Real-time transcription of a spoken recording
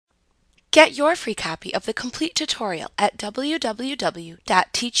Get your free copy of the complete tutorial at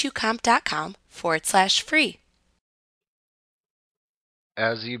www.teachucomp.com/free.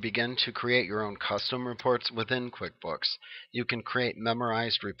 As you begin to create your own custom reports within QuickBooks, you can create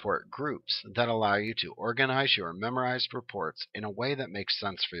memorized report groups that allow you to organize your memorized reports in a way that makes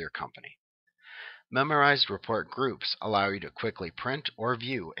sense for your company. Memorized report groups allow you to quickly print or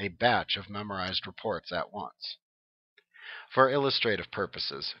view a batch of memorized reports at once. For illustrative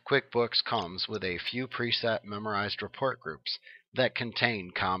purposes, QuickBooks comes with a few preset memorized report groups that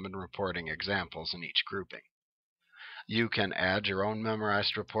contain common reporting examples in each grouping. You can add your own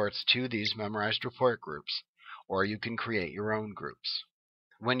memorized reports to these memorized report groups, or you can create your own groups.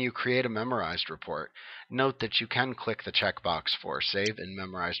 When you create a memorized report, note that you can click the checkbox for Save in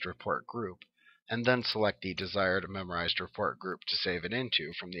Memorized Report Group, and then select the desired memorized report group to save it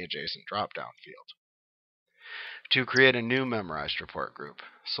into from the adjacent drop-down field. To create a new memorized report group,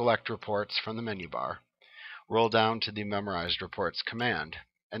 select Reports from the menu bar, roll down to the Memorized Reports command,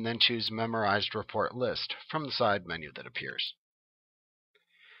 and then choose Memorized Report List from the side menu that appears.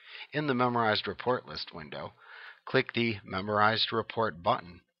 In the Memorized Report List window, click the Memorized Report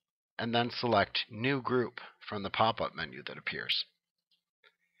button, and then select New Group from the pop-up menu that appears.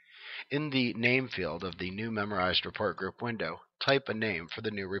 In the Name field of the new Memorized Report Group window, type a name for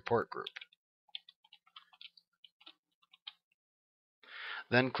the new report group.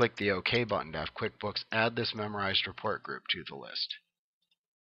 Then click the OK button to have QuickBooks add this memorized report group to the list.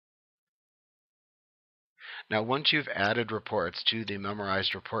 Now, once you've added reports to the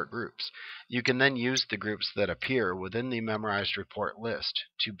memorized report groups, you can then use the groups that appear within the memorized report list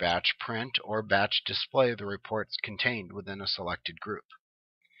to batch print or batch display the reports contained within a selected group.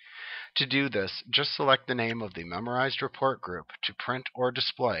 To do this, just select the name of the memorized report group to print or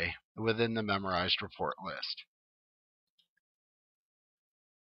display within the memorized report list.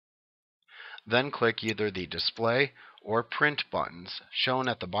 Then click either the Display or Print buttons shown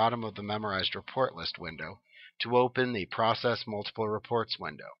at the bottom of the Memorized Report List window to open the Process Multiple Reports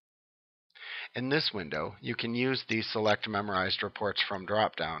window. In this window, you can use the Select Memorized Reports from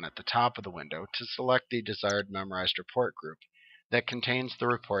drop-down at the top of the window to select the desired memorized report group that contains the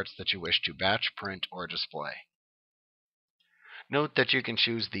reports that you wish to batch, print, or display. Note that you can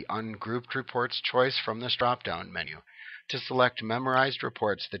choose the Ungrouped Reports choice from this drop-down menu to select memorized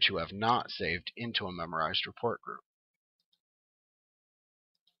reports that you have not saved into a memorized report group.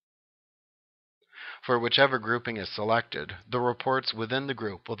 For whichever grouping is selected, the reports within the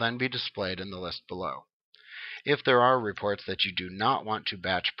group will then be displayed in the list below. If there are reports that you do not want to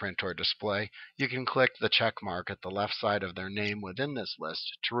batch, print, or display, you can click the check mark at the left side of their name within this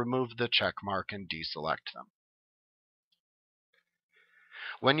list to remove the check mark and deselect them.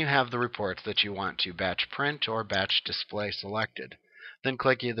 When you have the reports that you want to batch print or batch display selected, then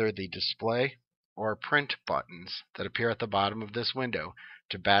click either the Display or Print buttons that appear at the bottom of this window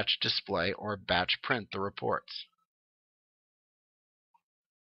to batch display or batch print the reports.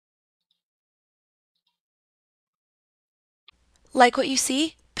 Like what you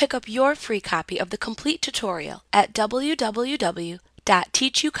see? Pick up your free copy of the complete tutorial at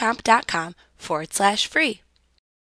www.teachucomp.com/free.